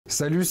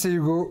Salut, c'est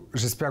Hugo,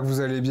 j'espère que vous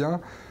allez bien.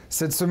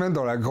 Cette semaine,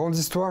 dans la grande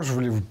histoire, je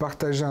voulais vous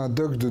partager un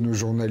doc de nos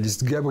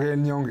journalistes Gabriel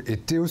Niang et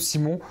Théo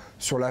Simon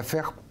sur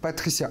l'affaire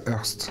Patricia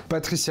Hearst.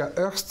 Patricia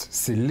Hearst,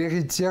 c'est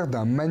l'héritière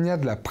d'un magnat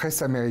de la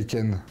presse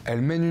américaine.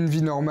 Elle mène une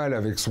vie normale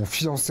avec son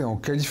fiancé en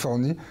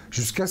Californie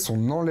jusqu'à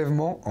son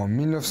enlèvement en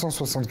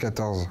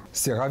 1974.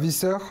 Ses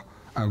ravisseurs,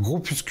 un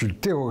groupuscule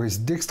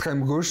terroriste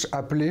d'extrême gauche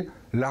appelé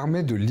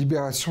l'Armée de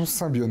libération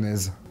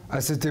symbionnaise. À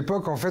cette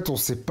époque, en fait, on ne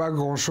sait pas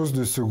grand-chose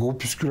de ce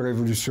groupuscule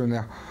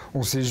révolutionnaire.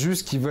 On sait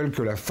juste qu'ils veulent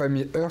que la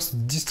famille Hearst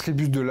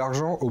distribue de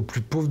l'argent aux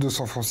plus pauvres de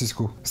San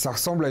Francisco. Ça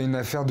ressemble à une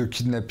affaire de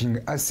kidnapping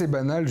assez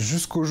banale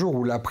jusqu'au jour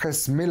où la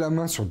presse met la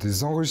main sur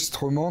des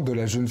enregistrements de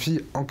la jeune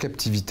fille en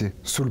captivité.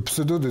 Sous le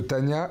pseudo de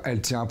Tania,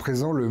 elle tient à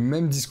présent le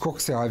même discours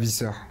que ses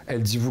ravisseurs.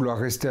 Elle dit vouloir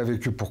rester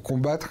avec eux pour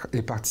combattre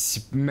et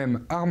participe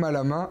même arme à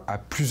la main à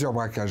plusieurs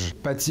braquages.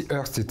 Patty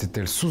Hearst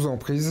était-elle sous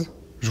emprise ?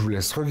 Je vous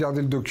laisse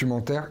regarder le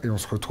documentaire et on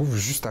se retrouve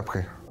juste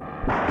après.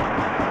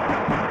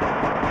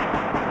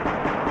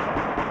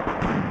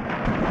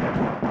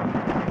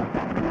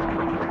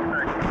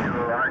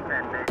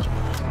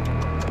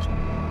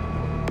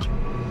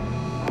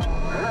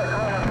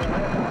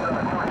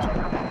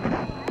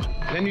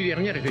 La nuit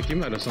dernière,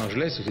 effectivement, à Los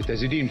Angeles, aux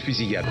États-Unis, une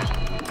fusillade.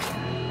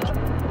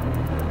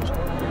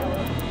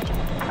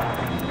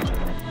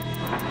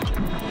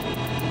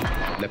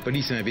 La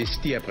police a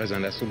investi, après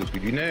un assaut de plus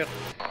d'une heure,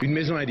 une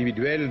maison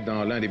individuelle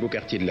dans l'un des beaux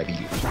quartiers de la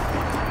ville.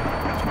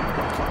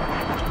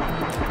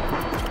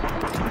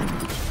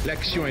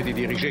 L'action a été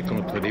dirigée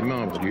contre des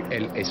membres du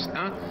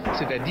LSA,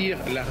 c'est-à-dire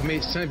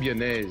l'armée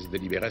symbionnaise de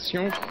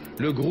libération,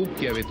 le groupe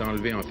qui avait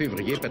enlevé en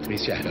février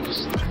Patricia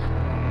Hearst.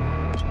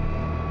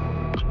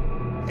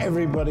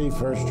 Everybody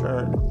first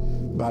heard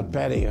about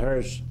Patty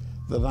Hearst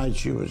the night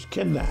she was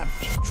kidnapped.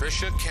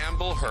 Patricia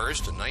Campbell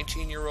Hearst, a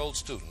 19-year-old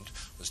student,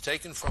 was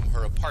taken from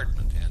her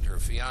apartment, and her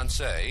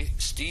fiancé,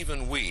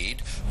 Stephen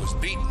Weed, was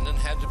beaten and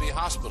had to be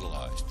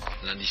hospitalized.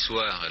 Lundi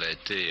soir, elle a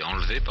été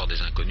enlevée par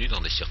des inconnus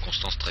dans des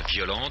circonstances très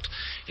violentes,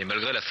 et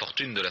malgré la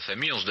fortune de la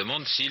famille, on se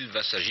demande s'il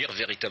va s'agir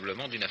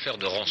véritablement d'une affaire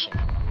de rançon.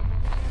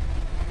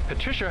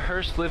 Patricia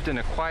Hearst lived in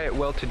a quiet,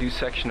 well-to-do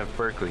section of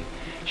Berkeley.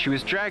 She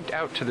was dragged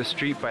out to the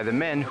street by the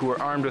men who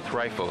were armed with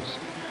rifles.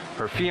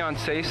 Her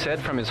fiancé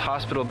said from his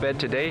hospital bed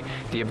today,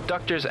 the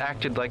abductors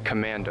acted like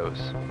commandos.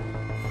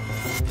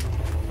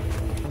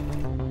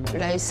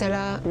 La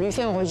SLA lui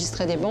fait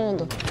enregistrer des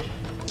bandes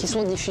qui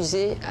sont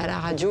diffusées à la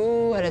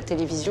radio, à la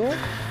télévision.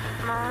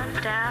 Mom,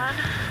 Dad,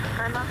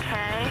 I'm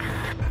okay.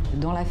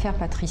 Dans l'affaire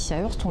Patricia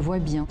Hearst, on voit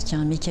bien qu'il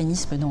y a un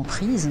mécanisme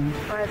d'emprise.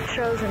 I've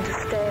chosen to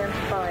stay and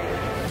fight.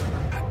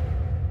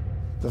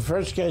 The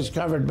first case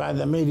covered by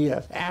the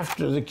media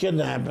after the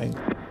kidnapping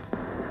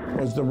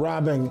was the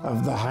robbing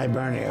of the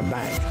Hibernia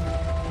Bank.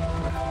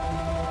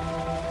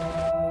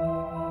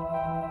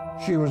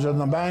 She was in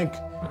the bank,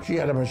 she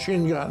had a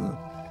machine gun.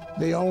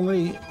 The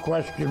only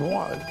question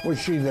was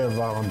she there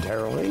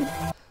voluntarily,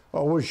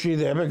 or was she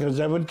there because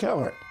they would kill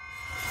her?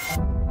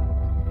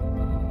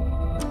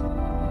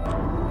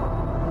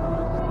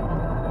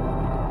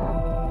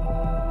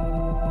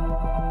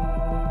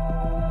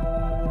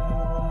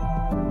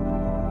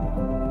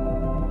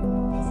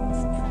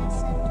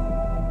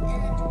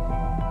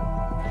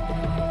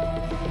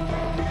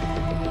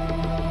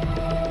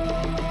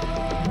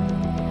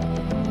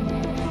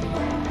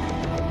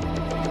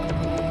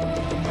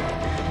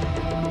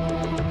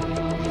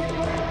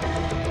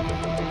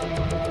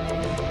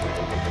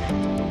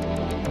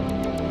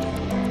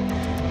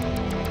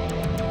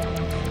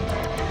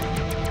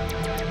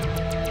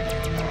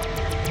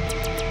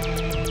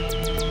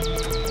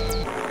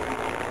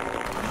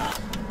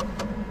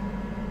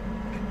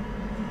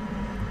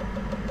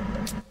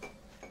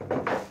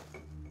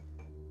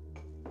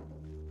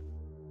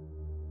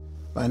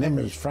 My name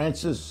is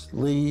Francis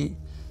Lee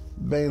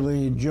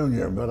Bailey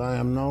Jr., but I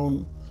am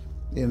known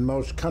in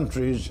most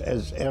countries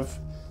as F.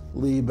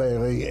 Lee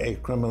Bailey, a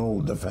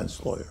criminal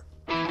defense lawyer.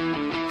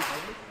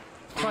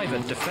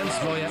 Private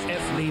defense lawyer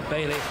F. Lee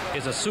Bailey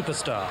is a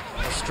superstar,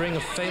 a string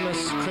of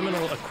famous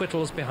criminal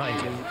acquittals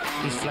behind him.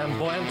 He's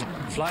flamboyant,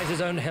 flies his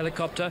own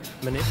helicopter,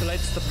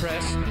 manipulates the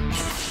press.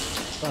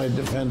 I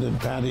defended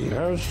Patty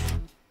Hearst,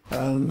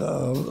 and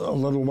a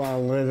little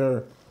while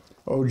later,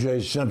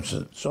 O.J.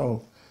 Simpson.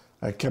 So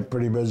I kept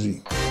pretty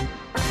busy.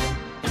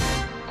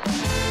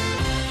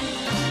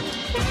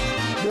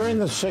 During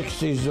the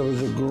 60s, there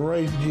was a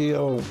great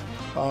deal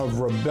of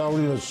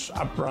rebellious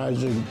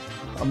uprising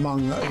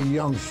among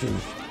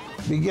youngsters,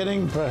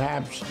 beginning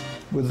perhaps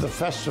with the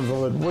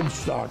festival at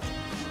Woodstock,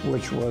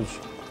 which was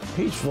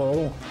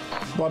peaceful,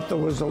 but there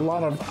was a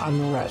lot of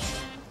unrest.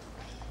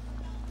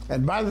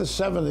 And by the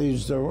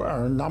 70s, there were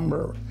a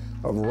number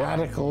of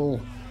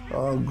radical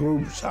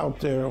groups out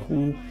there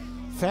who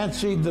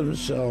fancied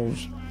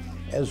themselves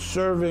as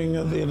serving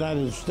the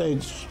United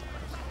States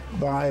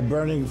by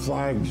burning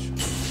flags.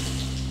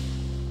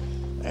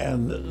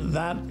 And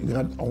that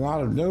got a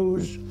lot of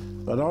news,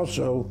 but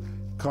also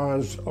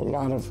caused a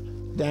lot of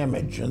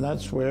damage. And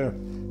that's where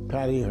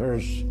Patty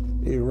Hearst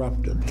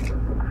erupted.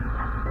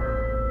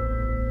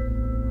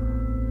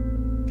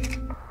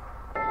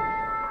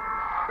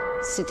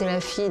 C'était la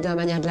fille d'un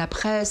magnat de la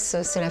presse,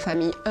 c'est la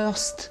famille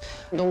Hearst.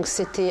 Donc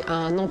c'était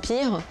un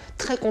empire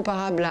très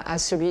comparable à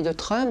celui de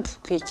Trump,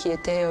 qui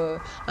était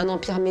un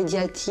empire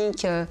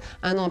médiatique,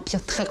 un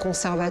empire très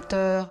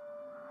conservateur.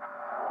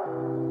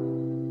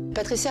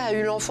 Patricia a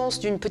eu l'enfance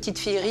d'une petite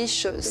fille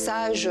riche,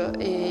 sage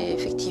et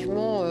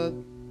effectivement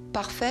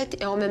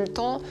parfaite. Et en même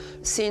temps,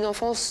 c'est une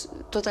enfance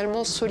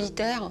totalement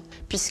solitaire,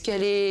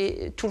 puisqu'elle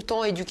est tout le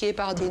temps éduquée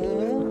par des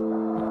nounous.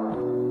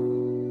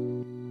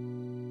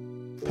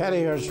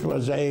 Patty Hearst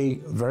was a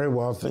very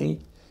wealthy,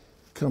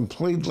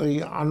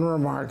 completely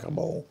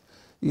unremarkable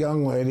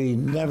young lady,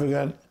 never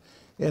got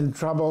in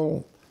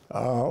trouble,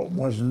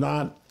 was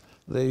not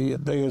the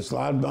biggest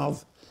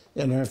loudmouth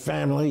in her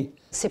family.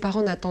 Ses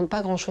parents n'attendent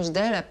pas grand-chose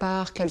d'elle, à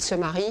part qu'elle se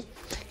marie,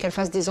 qu'elle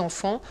fasse des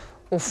enfants.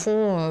 Au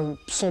fond,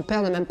 son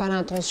père n'a même pas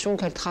l'intention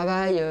qu'elle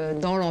travaille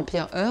dans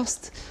l'Empire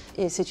Hearst.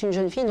 Et c'est une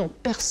jeune fille dont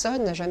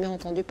personne n'a jamais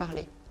entendu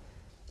parler.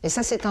 Et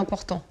ça, c'est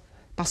important,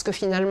 parce que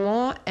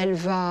finalement, elle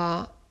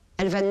va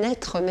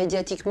naître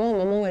médiatiquement au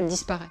moment où elle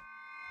disparaît.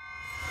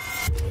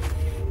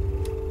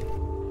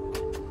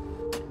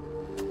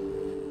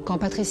 Quand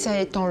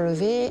Patricia est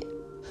enlevée,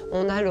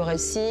 on a le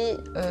récit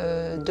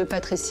de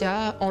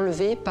Patricia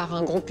enlevée par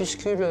un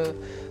groupuscule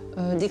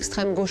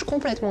d'extrême gauche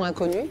complètement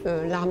inconnu,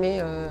 l'armée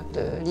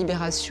de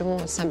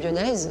libération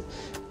symbionnaise,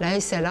 la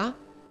SLA.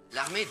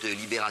 L'armée de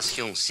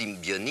libération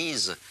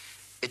symbionnaise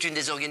est une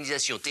des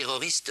organisations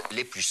terroristes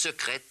les plus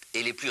secrètes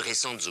et les plus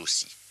récentes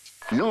aussi.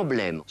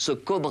 L'emblème, ce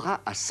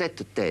cobra à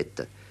 7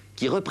 têtes,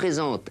 qui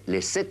représente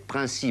les 7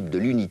 principes de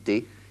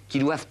l'unité qui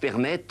doivent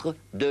permettre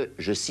de,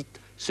 je cite,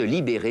 se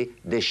libérer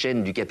des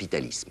chaînes du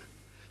capitalisme.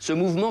 Ce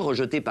mouvement,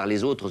 rejeté par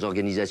les autres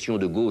organisations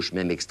de gauche,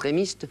 même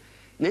extrémistes,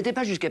 n'était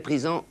pas jusqu'à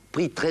présent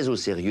pris très au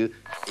sérieux.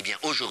 Eh bien,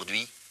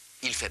 aujourd'hui,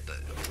 il fait peur.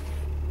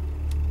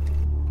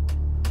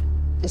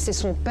 C'est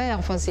son père,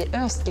 enfin c'est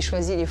Hearst qui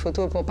choisit les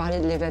photos pour parler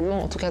de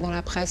l'événement, en tout cas dans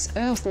la presse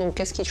Hearst. Donc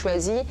qu'est-ce qu'il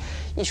choisit?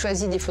 Il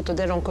choisit des photos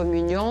d'elle en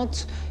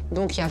communiante.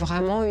 Donc il y a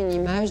vraiment une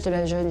image de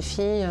la jeune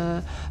fille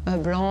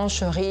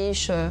blanche,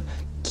 riche,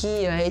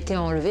 qui a été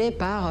enlevée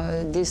par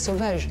des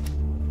sauvages.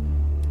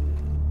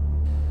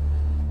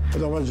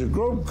 There was a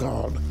group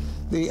called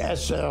the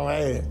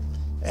SLA,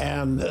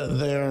 and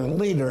their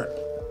leader,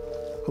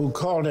 who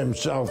called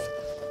himself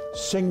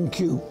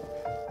Sing-Q.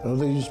 So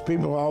these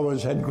people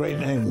always had great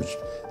names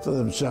for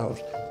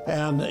themselves.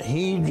 And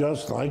he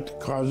just liked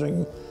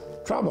causing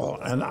trouble,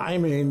 and I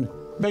mean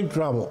big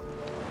trouble.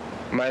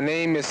 My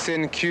name is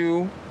Sin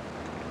Q.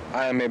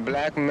 I am a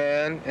black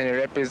man and a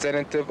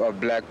representative of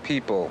black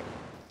people.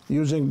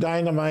 Using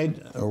dynamite,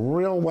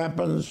 real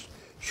weapons,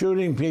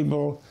 shooting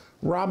people,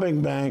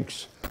 robbing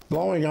banks,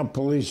 blowing up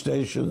police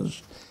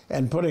stations,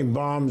 and putting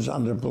bombs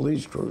under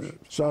police cruisers.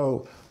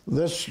 So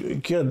this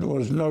kid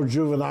was no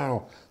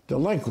juvenile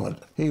delinquent.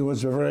 He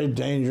was a very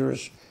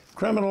dangerous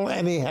criminal,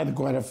 and he had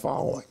quite a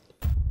following.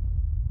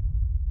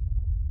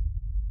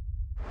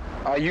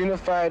 Our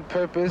unified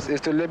purpose is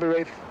to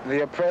liberate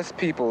the oppressed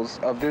peoples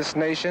of this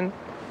nation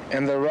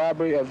and the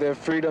robbery of their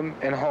freedom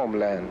and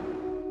homeland.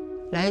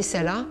 La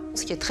SLA,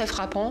 ce qui est très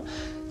frappant,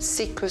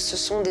 c'est que ce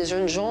sont des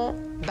jeunes gens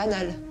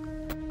banals.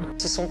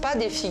 Ce ne sont pas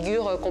des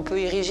figures qu'on peut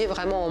ériger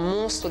vraiment en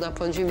monstres d'un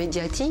point de vue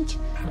médiatique.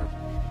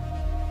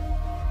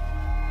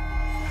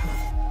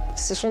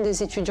 Ce sont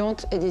des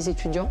étudiantes et des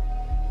étudiants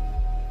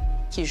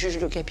qui jugent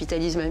le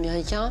capitalisme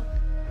américain.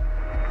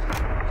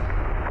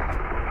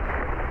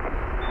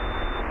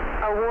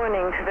 A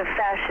warning to the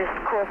fascist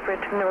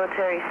corporate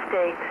military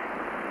state.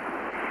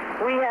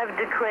 We have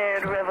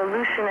declared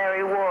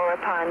revolutionary war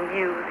upon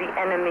you, the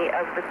enemy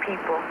of the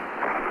people.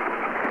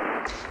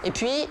 Et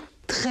puis,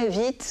 très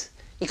vite,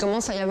 il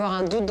commence à y avoir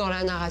un doute dans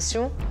la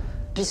narration,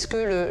 puisque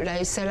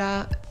la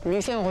SLA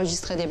lui fait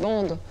enregistrer des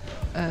bandes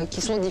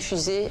qui sont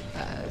diffusées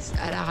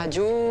à la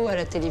radio, à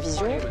la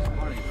télévision.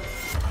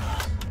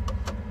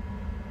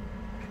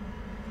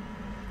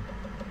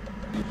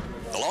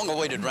 The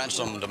long-awaited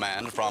ransom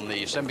demand from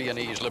the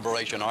Symbionese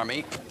Liberation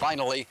Army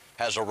finally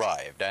has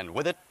arrived, and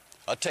with it,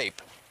 a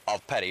tape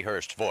of Patty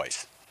Hearst's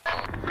voice.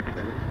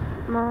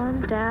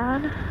 Mom,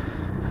 Dad,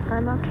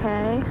 I'm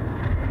okay.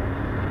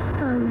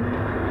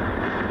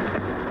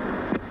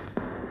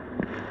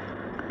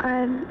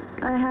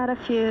 I had a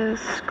few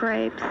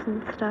scrapes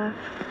and stuff,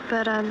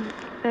 but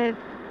they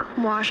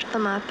washed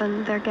them up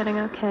and they're getting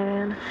okay.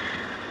 And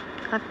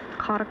I've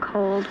caught a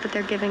cold, but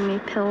they're giving me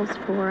pills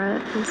for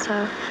it, and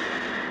so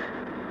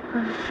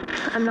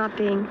I'm not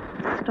being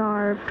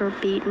starved or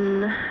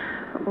beaten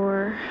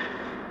or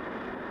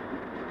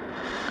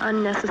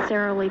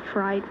unnecessarily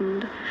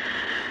frightened.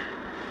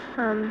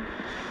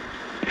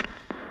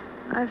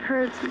 I've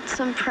heard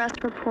some press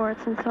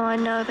reports, and so I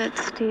know that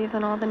Steve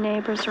and all the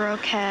neighbors are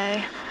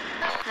okay,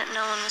 that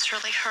no one was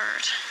really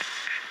hurt.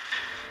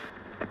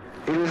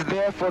 It is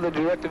therefore the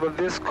directive of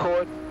this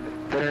court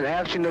that an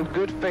action of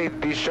good faith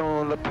be shown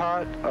on the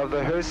part of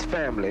the Hearst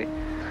family.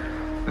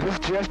 This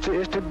gesture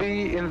is to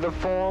be in the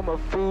form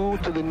of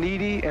food to the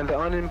needy and the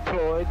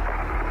unemployed.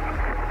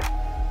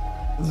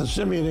 The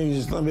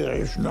Symbionese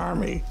Liberation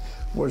Army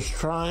was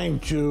trying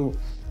to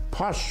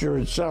posture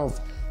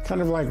itself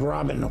kind of like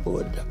Robin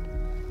Hood.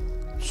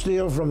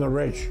 Steal from the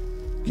rich,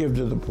 give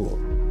to the poor.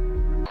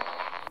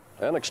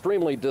 An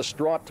extremely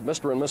distraught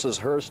Mr. and Mrs.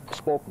 Hearst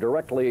spoke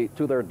directly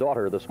to their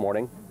daughter this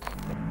morning.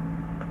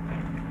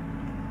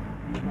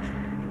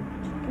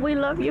 We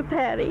love you,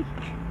 Patty,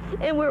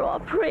 and we're all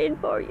praying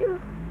for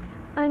you.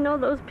 I know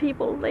those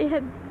people, they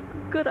had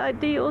good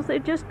ideals. They're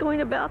just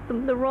going about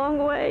them the wrong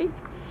way.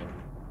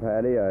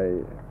 Patty,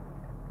 I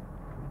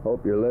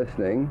hope you're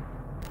listening.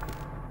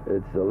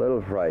 It's a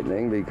little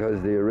frightening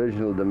because the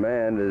original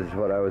demand is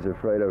what I was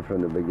afraid of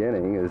from the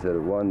beginning, is that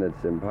one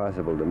that's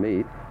impossible to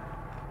meet.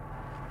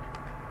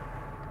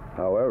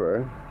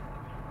 However,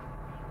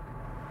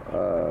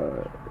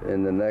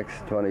 in the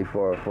next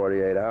 24 or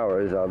 48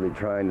 hours, I'll be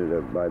trying to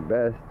do my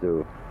best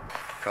to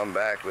come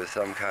back with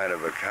some kind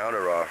of a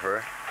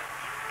counteroffer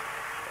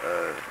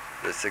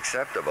that's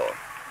acceptable.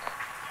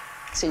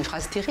 C'est une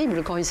phrase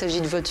terrible quand il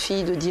s'agit de votre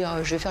fille de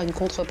dire « je vais faire une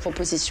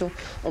contre-proposition ».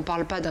 On ne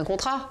parle pas d'un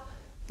contrat,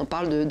 on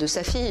parle de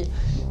sa fille.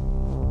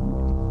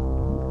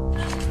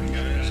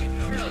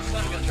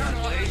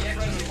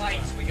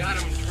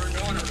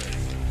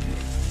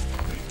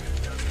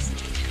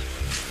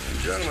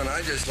 Gentlemen,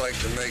 I'd just like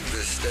to make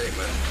this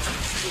statement.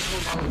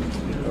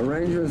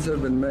 Arrangements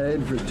have been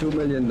made for $2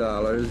 million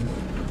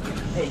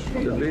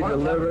to be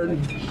delivered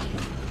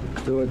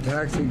to a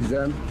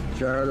tax-exempt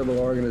charitable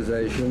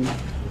organization.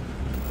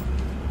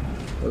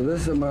 For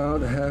this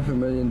amount,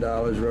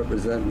 $500,000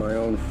 represent my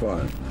own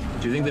fund.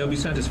 Do you think they'll be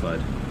satisfied?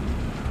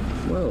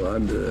 Well,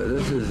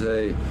 this is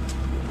a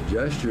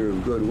gesture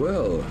of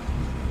goodwill.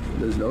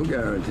 There's no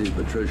guarantee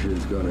Patricia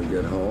is going to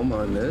get home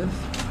on this.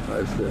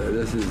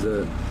 This is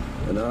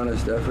an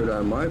honest effort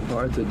on my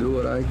part to do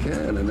what I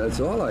can, and that's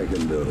all I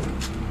can do.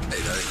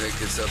 I think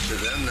it's up to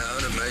them now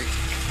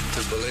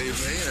to believe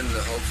me and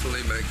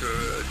hopefully make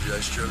a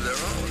gesture of their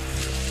own.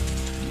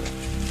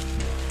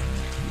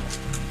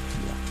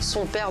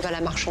 Son père va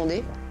la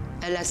marchander.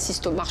 Elle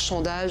assiste au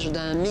marchandage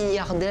d'un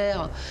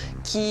milliardaire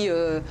qui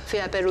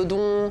fait appel aux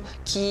dons,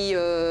 qui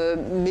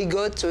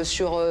mégote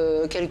sur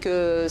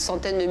quelques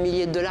centaines de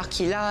milliers de dollars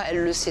qu'il a.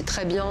 Elle le sait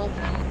très bien.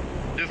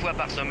 2 fois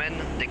par semaine,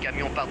 des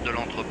camions partent de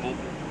l'entrepôt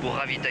pour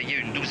ravitailler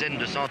une douzaine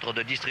de centres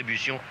de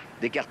distribution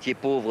des quartiers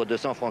pauvres de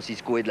San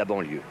Francisco et de la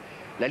banlieue.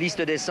 La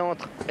liste des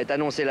centres est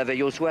annoncée la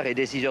veille au soir et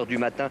dès 6 heures du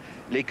matin,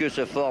 les queues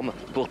se forment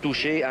pour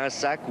toucher un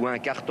sac ou un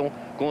carton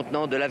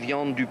contenant de la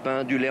viande, du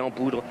pain, du lait en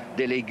poudre,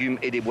 des légumes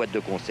et des boîtes de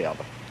conserve.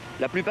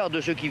 La plupart de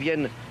ceux qui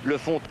viennent le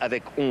font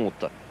avec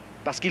honte,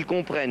 parce qu'ils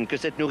comprennent que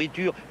cette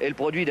nourriture est le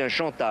produit d'un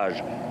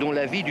chantage dont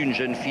la vie d'une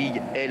jeune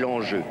fille est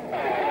l'enjeu.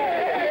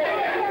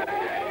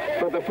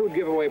 But the food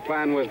giveaway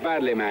plan was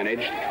badly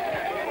managed.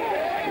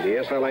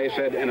 The SLA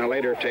said in a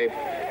later tape,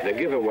 the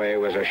giveaway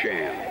was a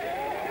sham.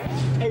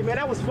 Hey man,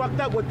 that was fucked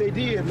up what they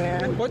did,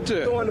 man. What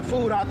the? Throwing the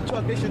food out the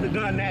truck, they should have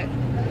done that.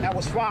 That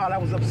was foul, that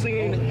was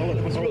obscene,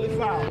 it was really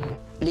foul.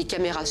 Les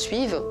caméras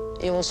suivent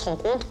et on se rend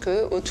compte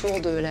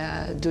qu'autour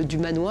du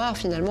manoir,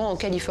 finalement, en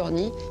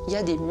Californie, il y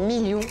a des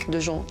millions de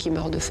gens qui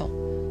meurent de faim.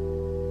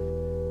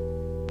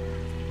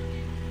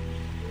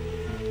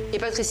 Et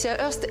Patricia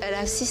Hearst, elle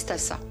assiste à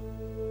ça.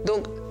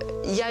 Donc,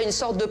 il y a une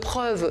sorte de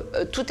preuve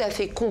tout à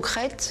fait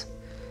concrète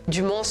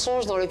du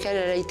mensonge dans lequel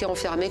elle a été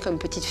enfermée comme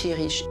petite fille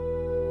riche.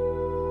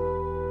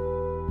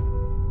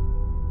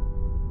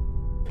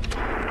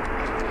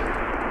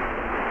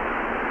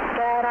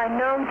 Dad, I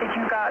know that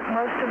you got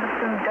most of the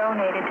food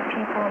donated to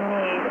people in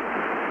need,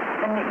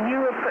 and that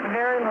you have put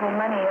very little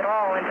money at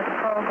all into the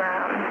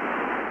program.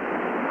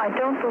 I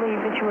don't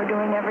believe that you are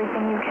doing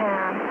everything you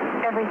can,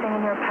 everything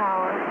in your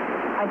power.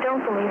 I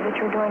don't believe that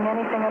you're doing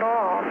anything at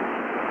all.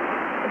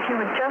 If you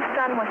had just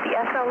done what the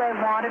SLA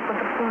wanted with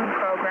the food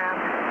program,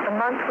 the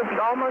month would be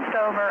almost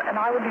over and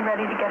I would be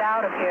ready to get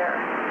out of here.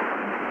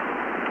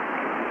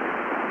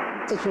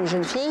 C'est une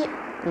jeune fille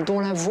dont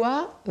la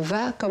voix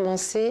va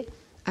commencer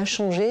à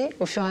changer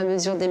au fur et à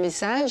mesure des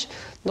messages,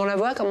 dont la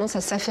voix commence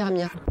à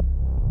s'affermir.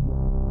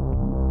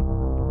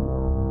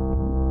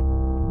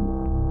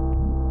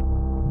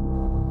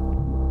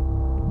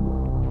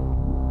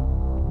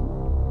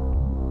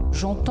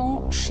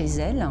 J'entends chez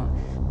elle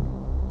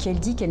qu'elle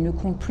dit qu'elle ne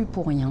compte plus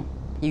pour rien.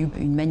 Il y a eu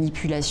une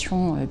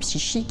manipulation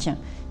psychique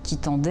qui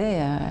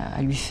tendait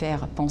à lui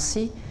faire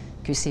penser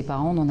que ses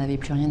parents n'en avaient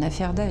plus rien à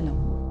faire d'elle.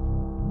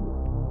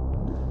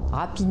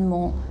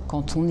 Rapidement,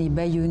 quand on est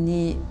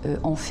bâillonné,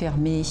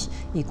 enfermé,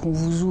 et qu'on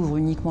vous ouvre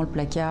uniquement le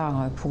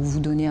placard pour vous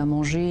donner à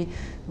manger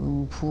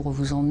ou pour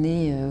vous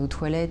emmener aux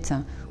toilettes,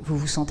 vous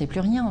vous sentez plus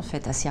rien en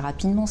fait. Assez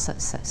rapidement,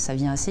 ça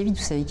vient assez vite.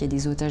 Vous savez qu'il y a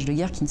des otages de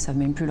guerre qui ne savent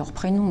même plus leur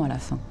prénom à la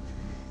fin.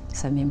 Ils ne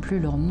savent même plus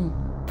leur nom.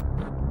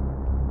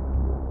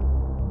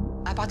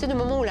 À partir du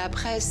moment où la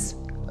presse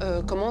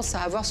commence à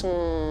avoir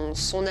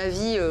son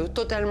avis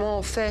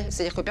totalement fait,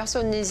 c'est-à-dire que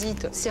personne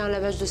n'hésite, c'est un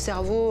lavage de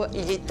cerveau,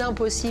 il est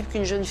impossible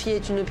qu'une jeune fille ait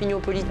une opinion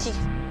politique.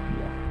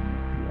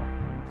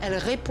 Elle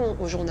répond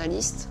aux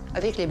journalistes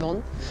avec les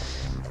bandes,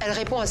 elle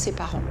répond à ses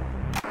parents.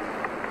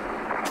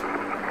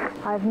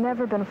 I've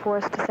never been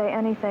forced to say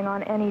anything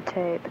on any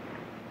tape,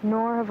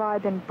 nor have I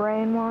been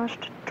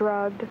brainwashed,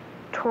 drugged,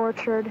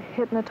 tortured,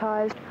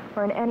 hypnotized,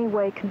 or in any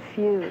way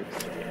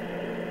confused.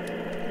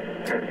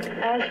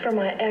 As for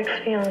my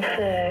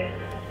ex-fiancé,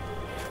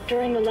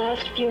 during the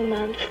last few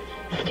months,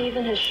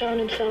 Stephen has shown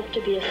himself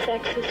to be a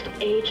sexist,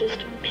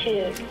 ageist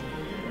pig.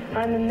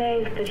 I'm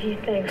amazed that he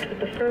thinks that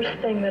the first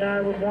thing that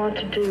I would want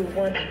to do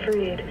once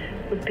freed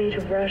would be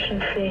to rush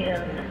and see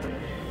him.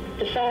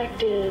 The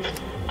fact is,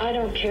 I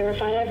don't care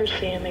if I ever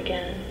see him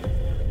again.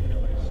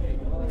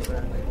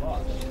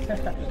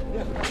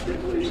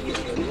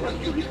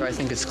 I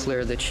think it's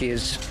clear that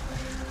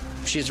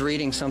she's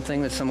reading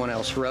something that someone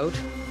else wrote.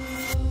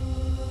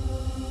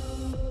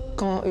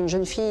 Quand une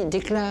jeune fille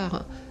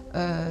déclare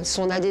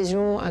son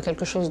adhésion à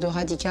quelque chose de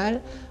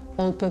radical,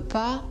 on ne peut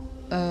pas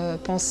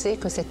penser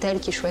que c'est elle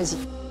qui choisit.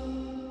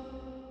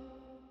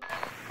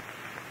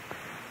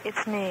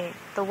 It's me,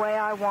 the way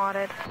I want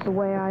it, the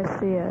way I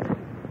see it.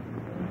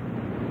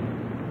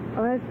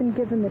 I've been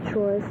given the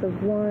choice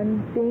of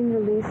 1, being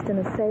released in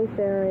a safe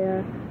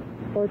area,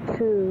 or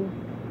 2,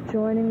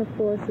 joining the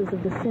forces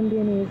of the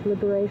Symbionese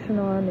Liberation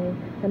Army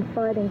and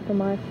fighting for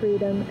my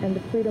freedom and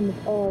the freedom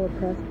of all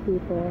oppressed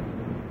people.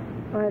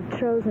 I have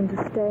chosen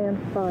to stay and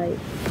fight.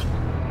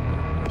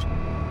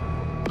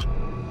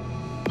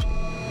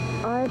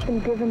 I have been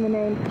given the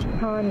name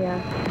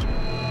Tanya.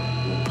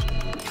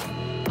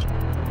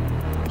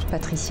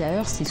 Patricia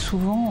Hearst est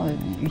souvent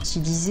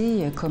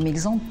utilisée comme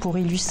exemple pour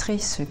illustrer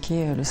ce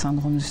qu'est le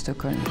syndrome de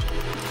Stockholm.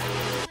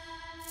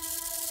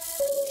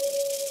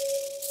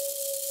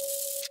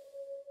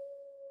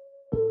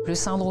 Le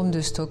syndrome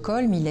de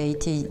Stockholm, il a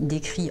été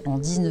décrit en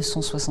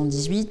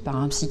 1978 par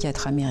un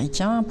psychiatre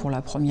américain pour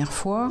la première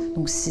fois.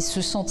 Donc c'est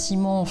ce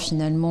sentiment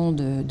finalement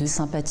de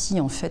sympathie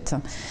en fait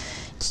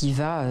qui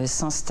va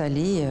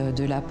s'installer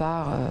de la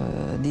part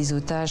des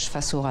otages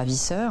face aux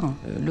ravisseurs.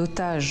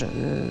 L'otage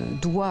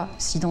doit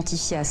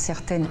s'identifier à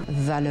certaines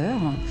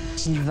valeurs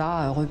qu'il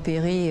va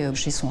repérer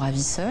chez son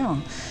ravisseur.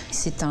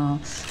 C'est un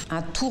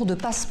tour de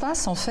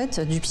passe-passe en fait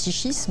du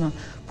psychisme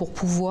pour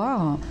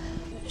pouvoir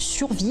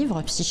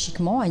survivre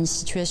psychiquement à une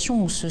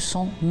situation où on se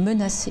sent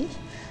menacé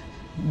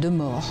de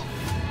mort.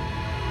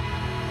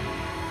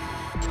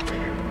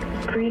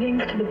 Greetings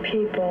to the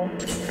people.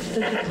 This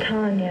is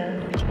Tanya.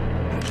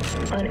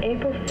 On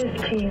April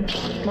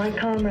 15th, my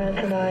comrades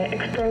and I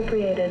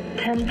expropriated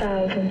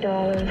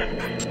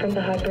 $10,000 from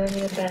the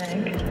Hibernia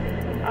Bank.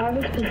 I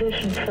was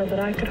positioned so that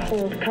I could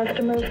hold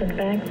customers and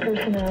bank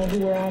personnel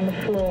who were on the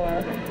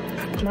floor.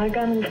 My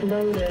gun was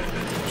loaded.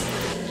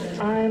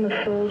 I am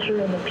a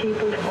soldier in the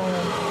people's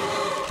army.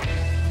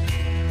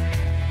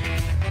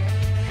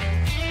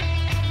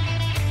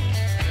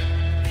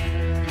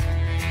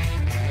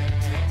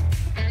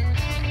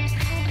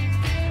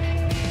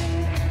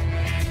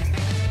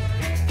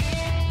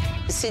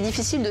 C'est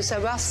difficile de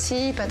savoir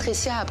si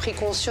Patricia a pris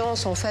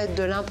conscience en fait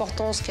de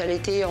l'importance qu'elle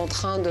était en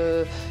train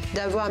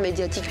d'avoir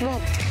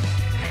médiatiquement.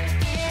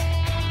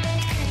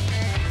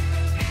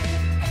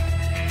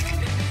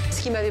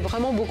 Ce qui m'avait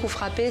vraiment beaucoup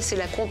frappé, c'est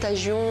la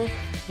contagion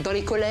dans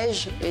les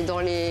collèges et dans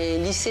les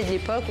lycées de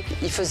l'époque.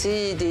 Ils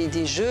faisaient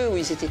des jeux où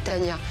ils étaient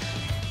Tanya.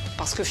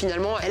 Parce que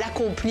finalement, elle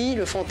accomplit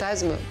le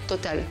fantasme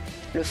total.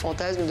 Le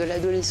fantasme de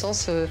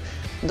l'adolescence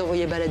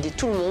d'envoyer balader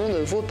tout le monde,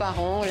 vos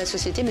parents, la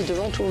société, mais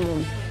devant tout le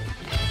monde.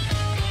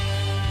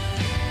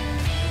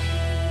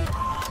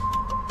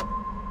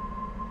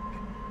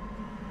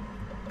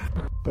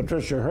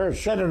 Patricia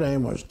Hearst said her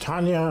name was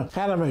Tanya,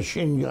 had a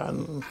machine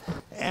gun,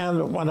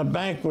 and when a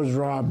bank was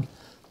robbed,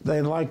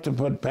 they liked to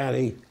put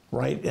Patty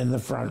right in the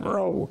front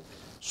row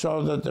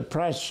so that the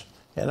press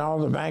and all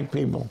the bank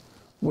people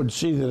would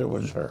see that it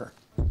was her.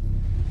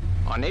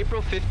 On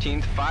April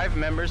 15th, 5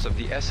 members of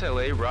the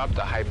SLA robbed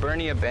the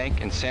Hibernia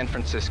Bank in San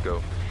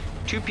Francisco.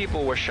 2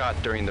 people were shot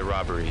during the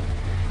robbery.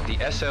 The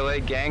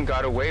SLA gang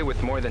got away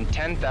with more than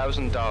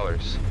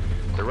 $10,000.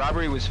 The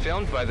robbery was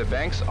filmed by the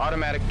bank's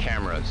automatic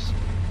cameras.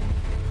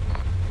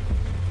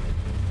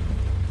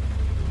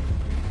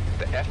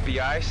 The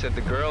FBI said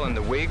the girl in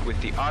the wig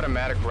with the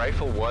automatic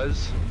rifle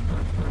was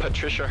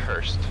Patricia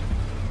Hearst.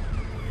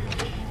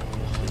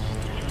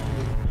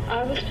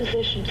 I was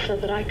positioned so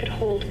that I could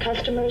hold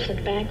customers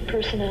and bank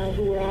personnel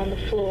who were on the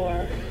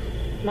floor.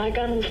 My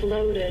gun was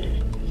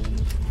loaded.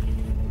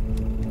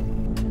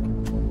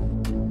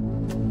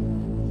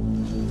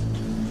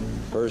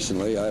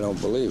 Personally, I don't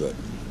believe it.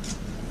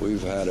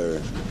 We've had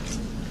her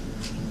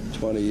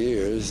 20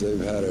 years,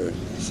 they've had her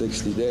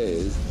 60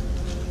 days.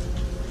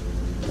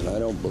 And I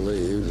don't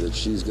believe that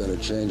she's going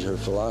to change her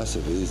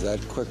philosophies that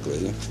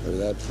quickly or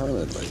that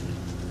permanently.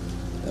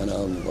 And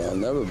I'll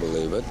never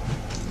believe it.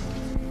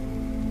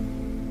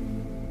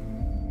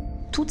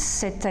 Toute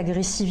cette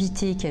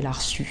agressivité qu'elle a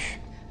reçue,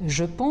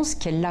 je pense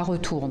qu'elle la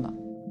retourne.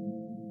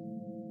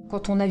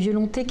 Quand on a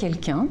violenté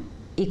quelqu'un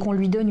et qu'on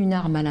lui donne une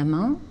arme à la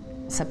main,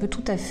 ça peut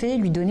tout à fait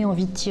lui donner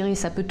envie de tirer.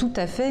 Ça peut tout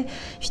à fait,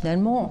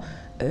 finalement,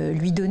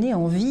 lui donner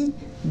envie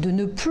de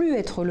ne plus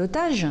être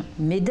l'otage,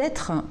 mais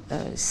d'être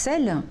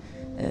celle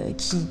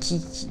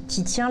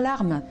qui tient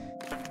l'arme.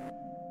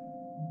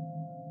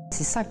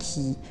 C'est ça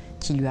qui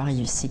lui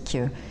arrive, c'est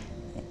qu'elle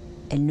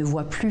ne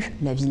voit plus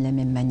la vie de la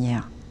même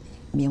manière.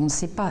 Mais on ne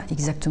sait pas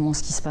exactement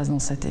ce qui se passe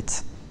dans sa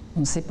tête.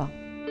 On ne sait pas.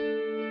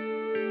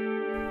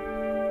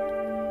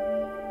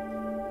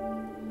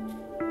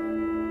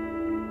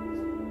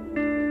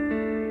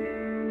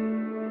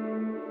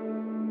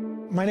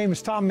 My name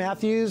is Tom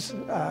Matthews.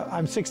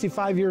 I'm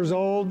 65 years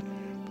old.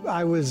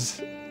 I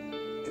was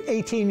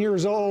 18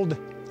 years old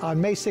on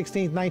May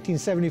 16,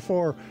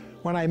 1974,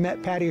 when I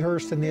met Patty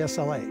Hearst in the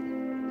SLA.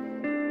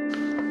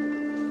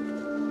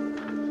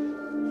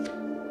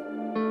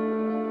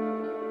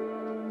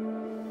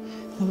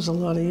 That was a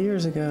lot of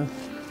years ago.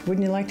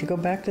 Wouldn't you like to go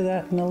back to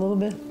that in a little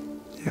bit?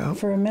 Yeah.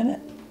 For a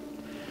minute?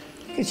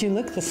 Because you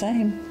look the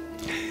same.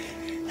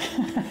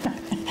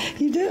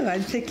 You do.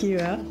 I'd pick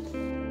you out.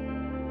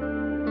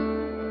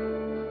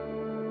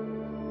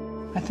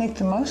 I think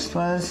the most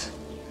was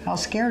how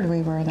scared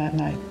we were that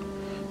night.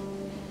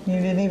 You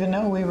didn't even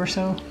know we were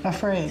so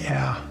afraid.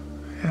 Yeah,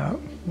 yeah.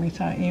 We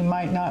thought we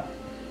might not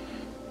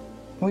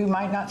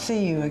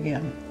see you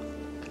again.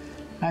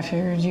 I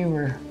figured you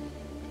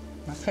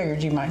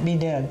might be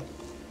dead.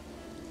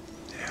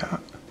 Yeah.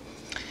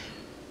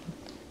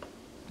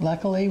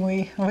 Luckily,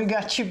 we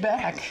got you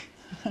back.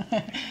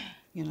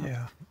 You know.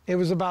 Yeah. It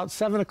was about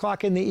 7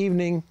 o'clock in the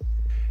evening,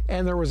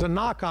 and there was a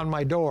knock on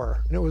my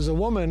door. And it was a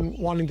woman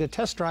wanting to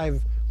test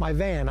drive my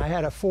van. I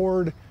had a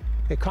Ford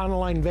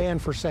Econoline van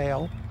for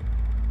sale.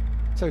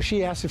 So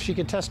she asked if she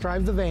could test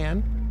drive the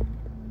van.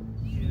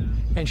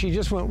 And she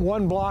just went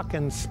 1 block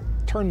and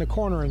turned the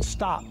corner and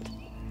stopped.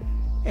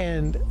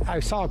 And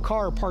I saw a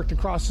car parked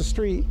across the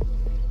street,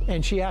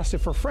 and she asked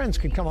if her friends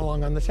could come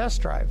along on the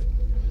test drive.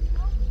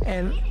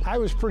 And I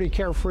was pretty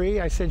carefree.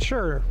 I said,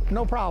 sure,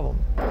 no problem.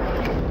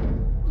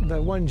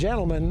 The one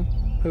gentleman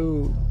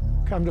who,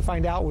 come to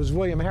find out, was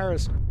William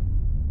Harris.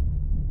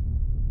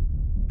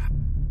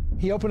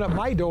 He opened up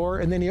my door,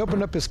 and then he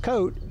opened up his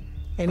coat,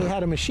 and he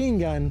had a machine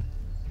gun.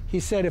 He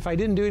said if I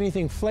didn't do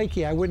anything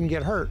flaky, I wouldn't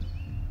get hurt.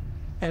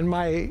 And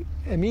my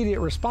immediate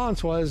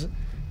response was,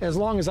 as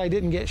long as I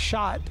didn't get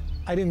shot,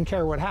 I didn't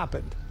care what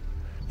happened.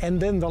 And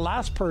then the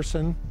last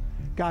person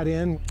got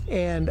in,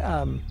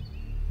 and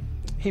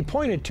he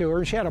pointed to her,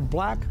 and she had a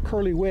black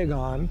curly wig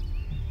on,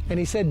 and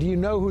he said, do you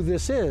know who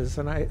this is?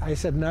 And I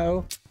said,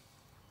 no.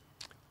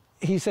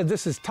 He said,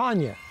 this is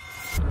Tanya.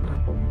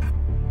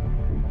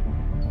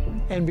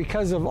 And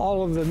because of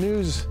all of the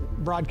news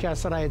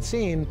broadcasts that I had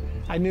seen,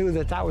 I knew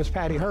that that was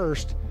Patty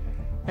Hearst.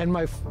 And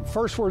my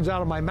first words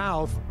out of my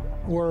mouth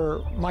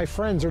were, my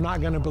friends are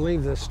not going to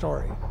believe this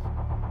story.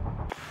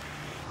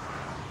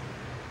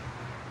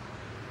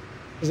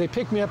 As they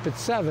picked me up at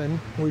 7,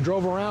 we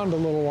drove around a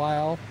little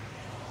while.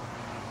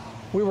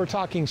 We were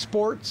talking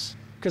sports,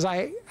 because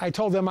I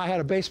told them I had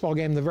a baseball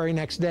game the very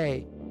next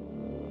day.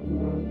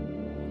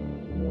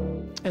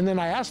 And then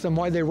I asked them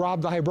why they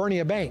robbed the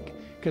Hibernia Bank,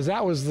 because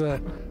that was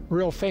the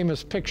real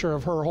famous picture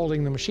of her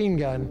holding the machine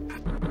gun.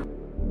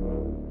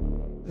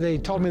 They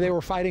told me they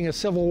were fighting a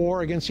civil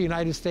war against the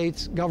United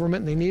States government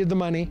and they needed the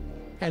money.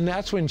 And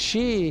that's when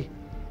she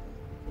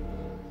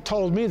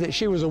told me that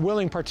she was a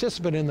willing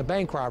participant in the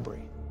bank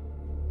robbery.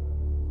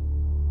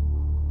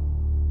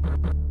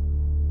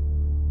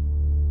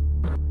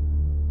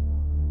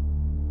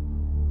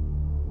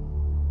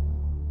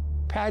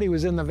 Patty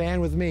was in the van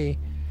with me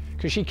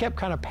because she kept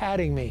kind of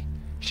patting me.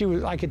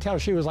 I could tell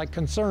she was like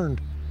concerned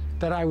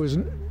that I was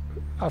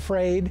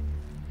afraid,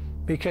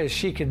 because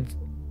she could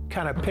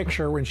kind of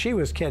picture when she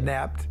was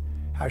kidnapped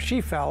how she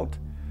felt,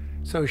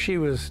 so she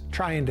was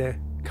trying to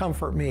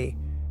comfort me.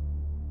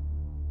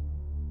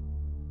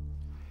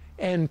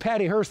 And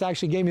Patty Hearst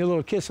actually gave me a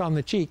little kiss on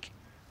the cheek.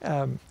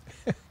 And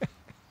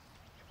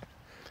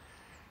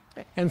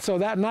so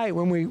that night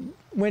when we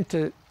went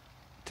to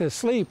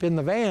sleep in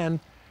the van,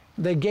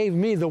 they gave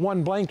me the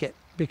one blanket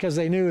because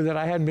they knew that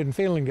I hadn't been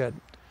feeling good.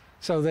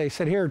 So they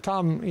said, here,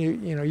 Tom,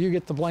 you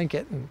get the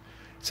blanket. And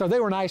so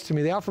they were nice to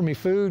me. They offered me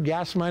food,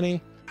 gas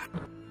money.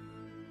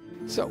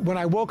 So when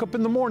I woke up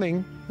in the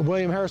morning,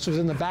 William Harris was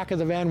in the back of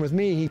the van with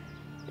me,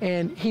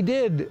 and he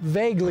did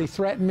vaguely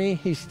threaten me.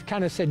 He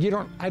kind of said,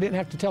 I didn't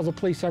have to tell the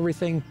police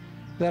everything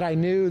that I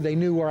knew. They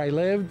knew where I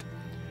lived,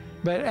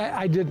 but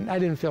I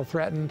didn't feel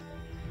threatened.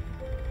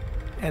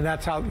 And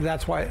that's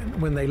why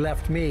when they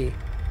left me,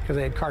 because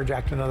they had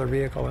carjacked another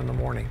vehicle in the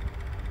morning.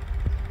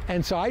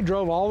 And so I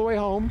drove all the way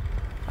home.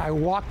 I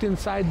walked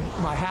inside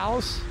my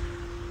house,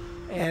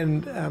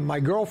 and my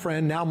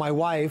girlfriend, now my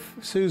wife,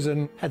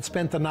 Susan, had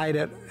spent the night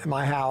at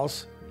my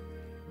house.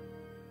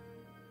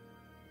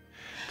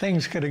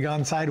 Things could have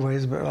gone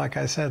sideways, but like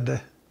I said,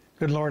 the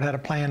good Lord had a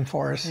plan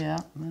for us. Yeah,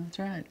 that's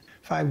right.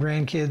 5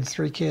 grandkids,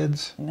 3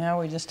 kids. Now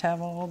we just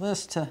have all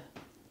this to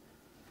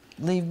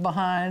leave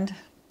behind.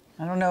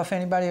 I don't know if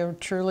anybody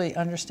would truly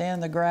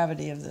understand the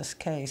gravity of this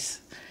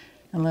case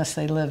unless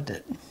they lived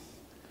it.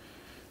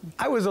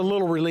 I was a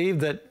little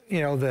relieved that,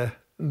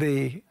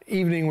 the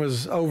evening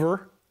was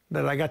over,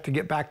 that I got to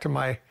get back to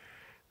my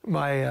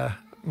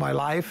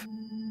life.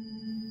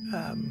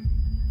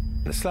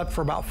 I slept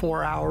for about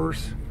 4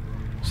 hours.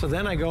 So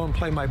then I go and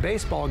play my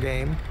baseball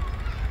game.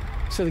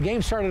 So the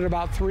game started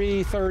about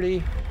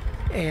 3:30,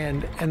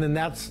 and then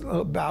that's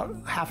about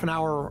half an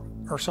hour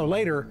or so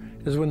later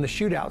is when the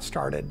shootout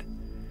started.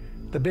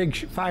 The big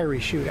fiery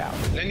shootout.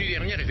 La nuit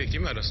dernière,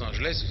 effectivement, à Los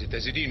Angeles, aux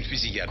États-Unis, une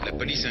fusillade. La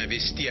police a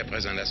investi,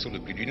 après un assaut de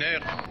plus d'1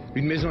 heure,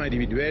 une maison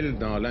individuelle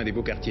dans l'un des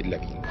beaux quartiers de la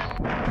ville.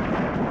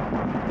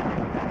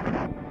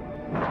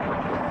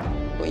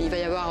 Il va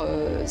y avoir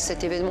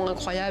cet événement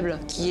incroyable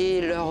qui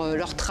est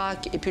leur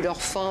traque et puis leur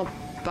fin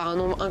par un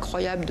nombre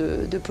incroyable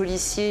de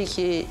policiers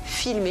qui est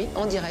filmé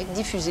en direct,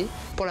 diffusé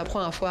pour la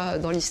première fois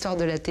dans l'histoire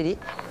de la télé.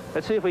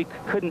 Let's see if we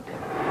couldn't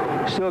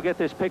still get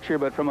this picture,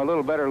 but from a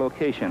little better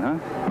location, huh?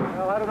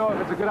 Well, I don't know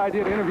if it's a good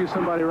idea to interview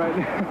somebody right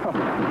now.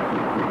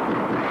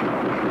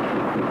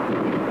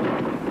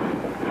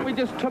 We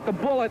just took a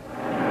bullet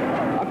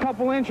a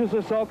couple inches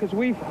or so because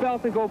we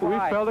felt it go by. We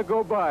felt it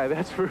go by,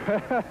 that's for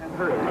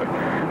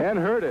and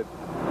heard it.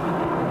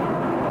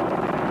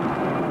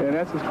 And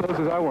that's as close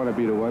as I want to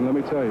be to one, let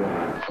me tell you.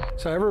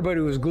 So everybody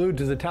was glued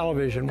to the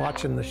television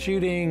watching the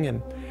shooting,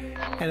 and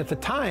at the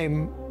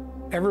time,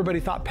 everybody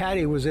thought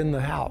Patty was in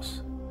the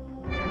house.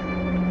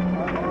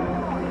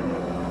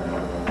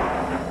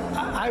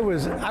 I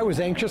was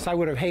anxious. I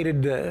would have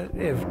hated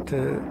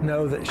to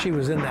know that she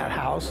was in that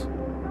house.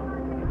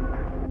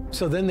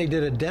 So then they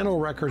did a dental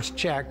records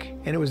check,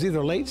 and it was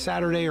either late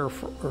Saturday or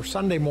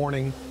Sunday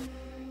morning.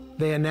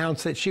 They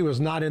announced that she was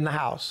not in the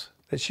house,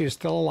 that she was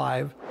still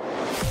alive.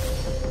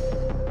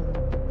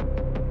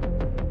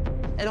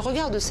 Elle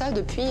regarde ça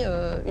depuis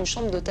une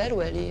chambre d'hôtel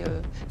où elle est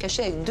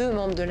cachée avec 2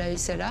 membres de la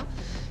SLA,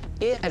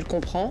 et elle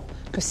comprend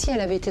que si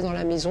elle avait été dans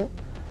la maison,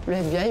 le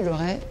FBI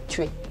l'aurait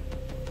tuée.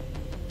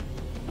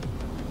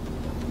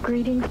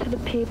 Greetings to the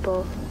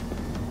people.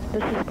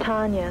 This is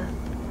Tanya.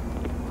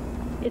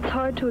 It's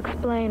hard to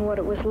explain what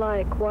it was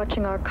like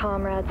watching our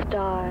comrades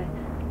die.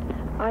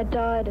 I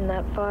died in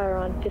that fire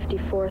on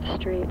 54th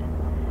Street,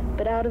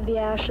 but out of the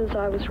ashes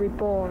I was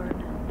reborn.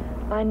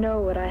 I know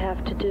what I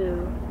have to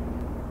do.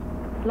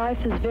 Life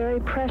is very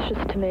precious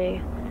to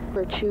me.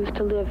 I choose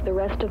to live the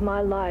rest of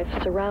my life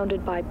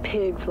surrounded by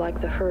pigs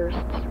like the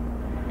Hearsts.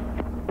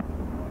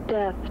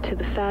 Death to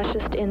the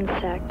fascist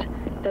insect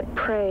that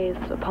preys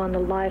upon the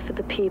life of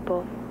the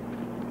people.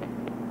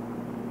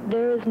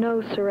 There is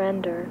no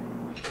surrender.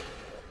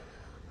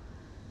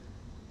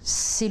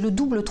 C'est le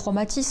double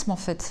traumatisme en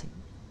fait.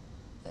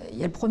 Il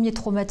y a le premier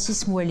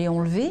traumatisme où elle est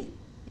enlevée,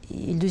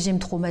 et le deuxième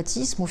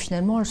traumatisme où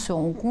finalement elle se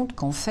rend compte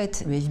qu'en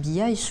fait le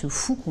FBI se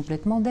fout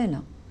complètement d'elle.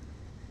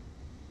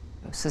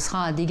 Ce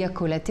sera un dégât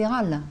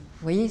collatéral,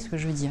 vous voyez ce que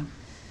je veux dire?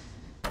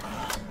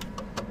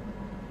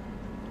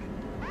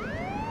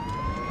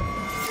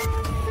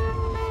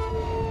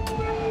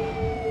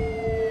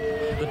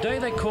 The day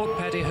they caught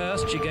Patty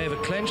Hearst, she gave a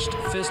clenched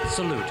fist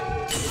salute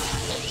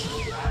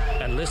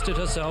and listed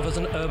herself as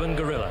an urban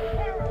guerrilla.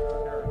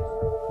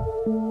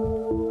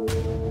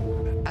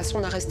 À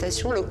son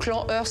arrestation, le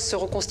clan Hearst se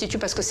reconstitue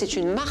parce que c'est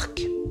une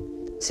marque,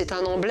 c'est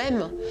un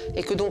emblème,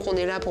 et que donc on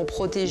est là pour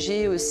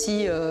protéger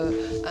aussi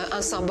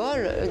un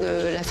symbole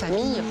de la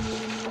famille.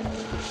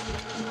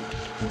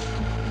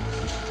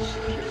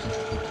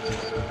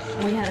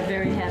 We had a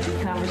very happy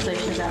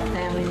conversation about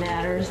family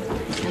matters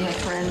and the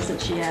friends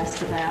that she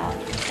asked about.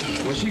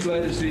 Was she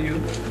glad to see you?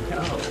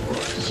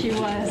 She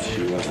was.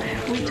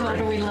 We told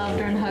her we loved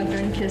her and hugged her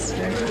and kissed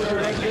her.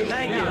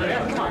 Thank you.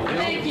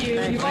 Thank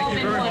you. You've all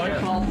been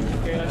wonderful.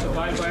 Okay, that's a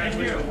bye-bye.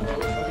 Thank you.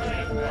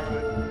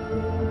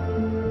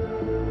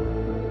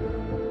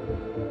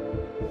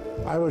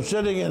 I was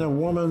sitting in a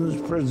woman's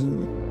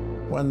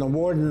prison when the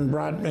warden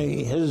brought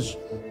me his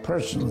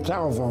personal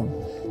telephone.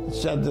 It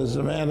said there's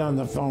a man on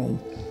the phone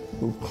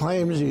who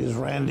claims he is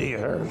Randy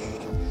Hearst,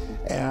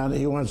 and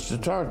he wants to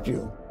talk to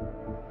you.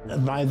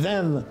 And by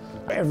then,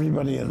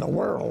 everybody in the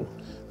world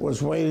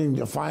was waiting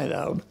to find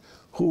out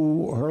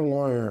who her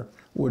lawyer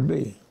would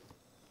be.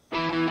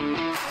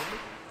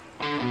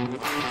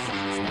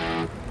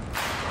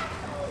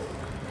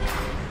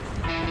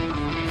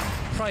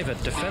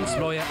 Private defense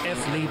lawyer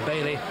F. Lee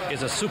Bailey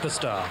is a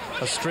superstar,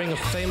 a string of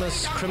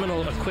famous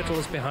criminal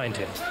acquittals behind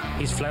him.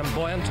 He's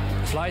flamboyant,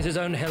 flies his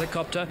own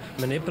helicopter,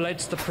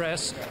 manipulates the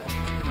press.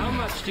 How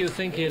much do you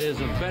think it is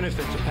of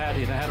benefit to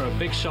Patty to have her a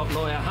big shot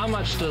lawyer? How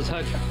much does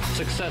her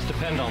success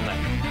depend on that?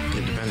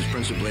 It depends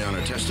principally on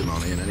her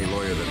testimony, and any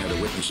lawyer that had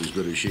a witness as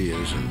good as she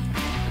is and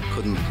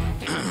couldn't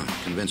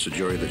convince a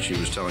jury that she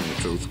was telling the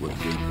truth would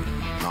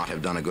not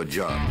have done a good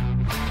job.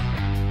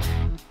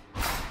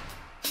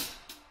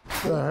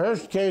 The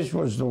Hearst case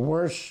was the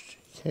worst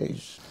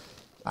case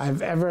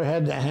I've ever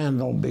had to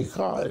handle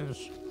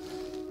because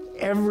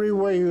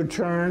everywhere you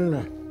turned,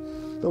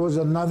 there was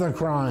another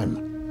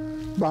crime.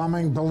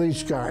 Bombing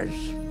police cars,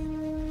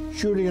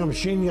 shooting a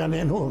machine gun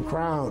into a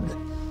crowd,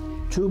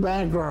 2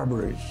 bank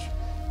robberies.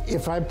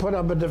 If I put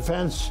up a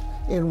defense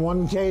in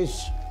one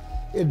case,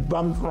 it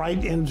bumped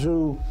right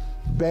into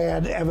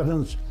bad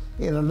evidence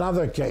in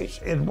another case.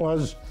 It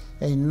was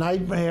a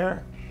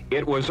nightmare.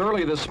 It was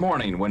early this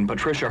morning when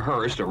Patricia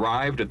Hearst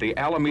arrived at the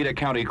Alameda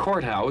County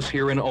Courthouse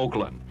here in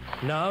Oakland.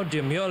 Now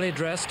demurely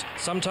dressed,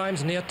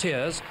 sometimes near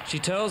tears, she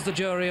tells the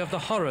jury of the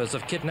horrors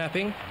of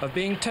kidnapping, of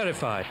being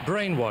terrified,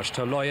 brainwashed,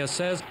 her lawyer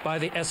says, by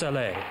the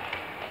SLA.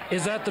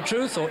 Is that the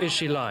truth, or is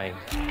she lying?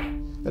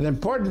 An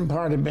important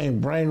part of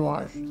being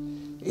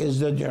brainwashed is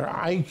that your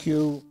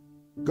IQ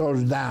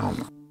goes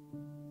down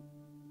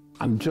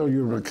until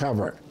you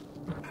recover.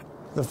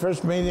 The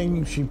first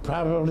meeting, she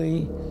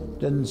probably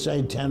didn't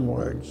say 10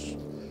 words.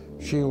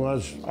 She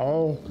was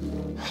all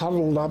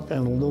huddled up in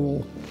a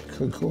little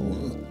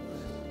cocoon.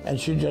 And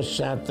she just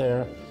sat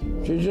there.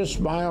 She just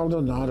smiled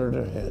and nodded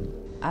her head.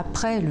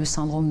 Après le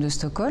syndrome de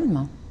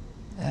Stockholm,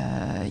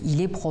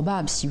 il est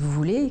probable, si vous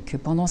voulez, que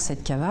pendant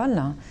cette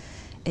cavale,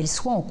 elle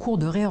soit en cours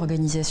de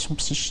réorganisation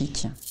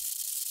psychique.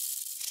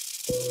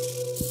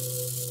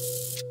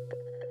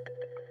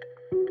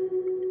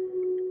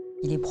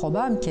 Il est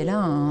probable qu'elle a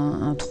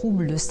un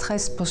trouble de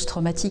stress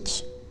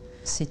post-traumatique,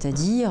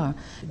 c'est-à-dire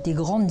des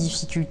grandes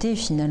difficultés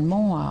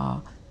finalement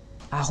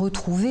à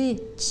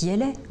retrouver qui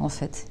elle est en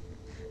fait.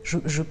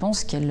 Je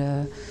pense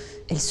qu'elle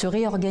se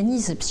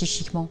réorganise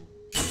psychiquement.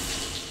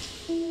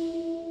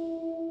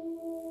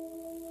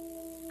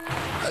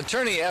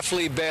 Attorney F.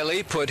 Lee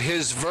Bailey put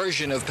his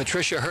version of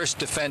Patricia Hearst's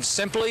defense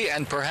simply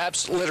and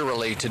perhaps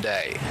literally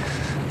today.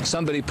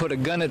 Somebody put a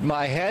gun at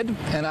my head,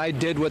 and I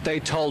did what they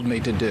told me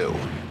to do.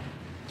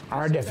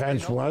 Our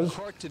defense was,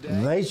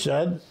 they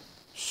said,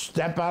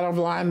 step out of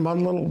line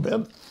one little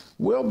bit,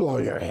 we'll blow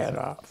your head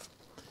off.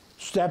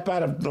 Step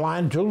out of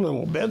line 2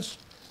 little bits,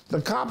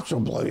 the cops will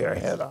blow your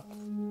head off.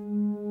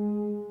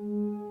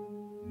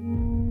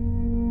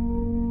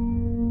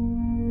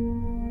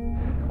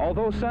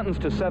 Although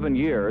sentenced to 7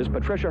 years,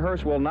 Patricia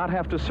Hearst will not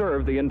have to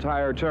serve the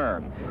entire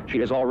term. She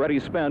has already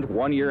spent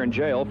 1 year in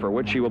jail, for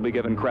which she will be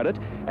given credit,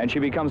 and she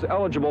becomes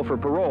eligible for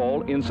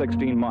parole in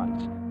 16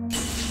 months.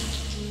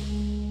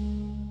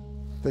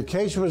 The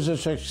case was a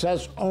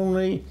success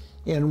only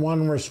in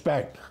one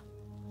respect.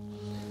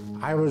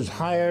 I was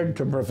hired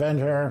to prevent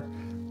her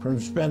from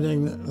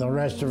spending the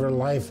rest of her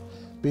life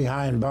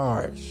behind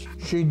bars.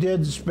 She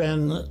did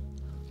spend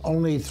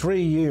only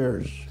 3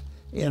 years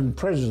in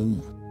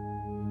prison.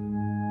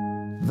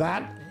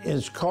 That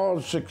is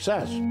called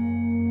success.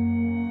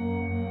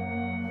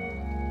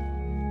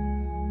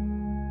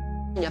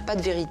 Il n'y a pas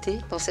de vérité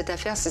dans cette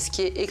affaire. C'est ce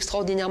qui est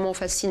extraordinairement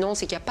fascinant,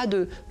 c'est qu'il n'y a pas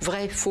de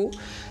vrai faux.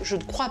 Je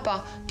ne crois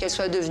pas qu'elle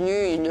soit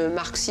devenue une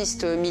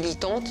marxiste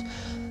militante.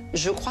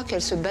 Je crois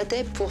qu'elle se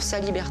battait pour sa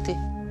liberté.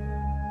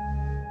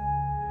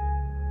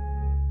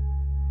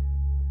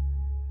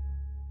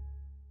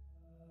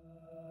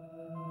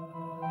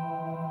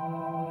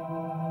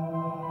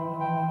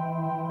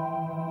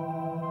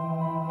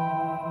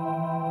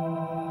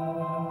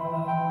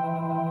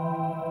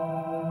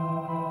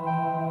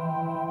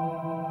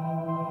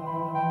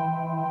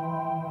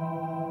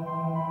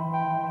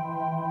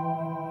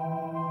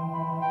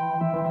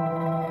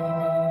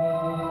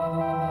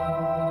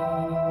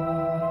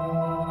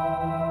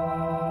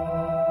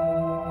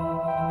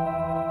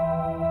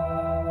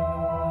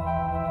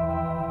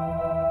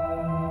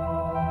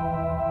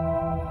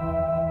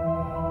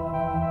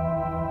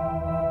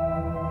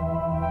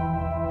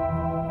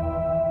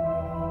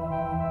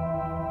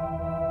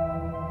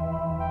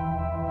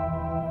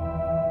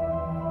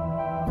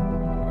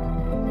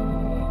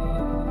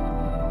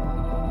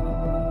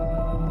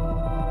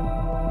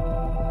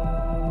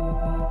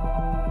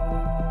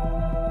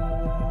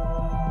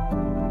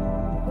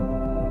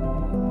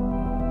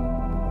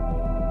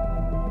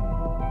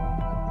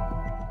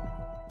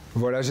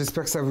 Voilà,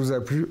 j'espère que ça vous a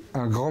plu.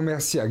 Un grand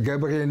merci à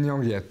Gabriel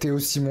Niang et à Théo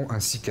Simon,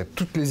 ainsi qu'à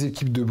toutes les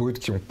équipes de Brut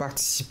qui ont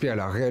participé à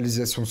la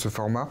réalisation de ce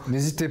format.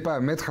 N'hésitez pas à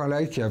mettre un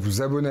like et à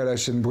vous abonner à la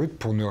chaîne Brut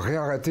pour ne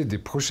rien rater des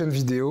prochaines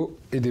vidéos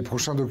et des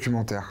prochains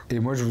documentaires. Et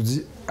moi, je vous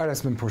dis à la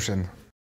semaine prochaine.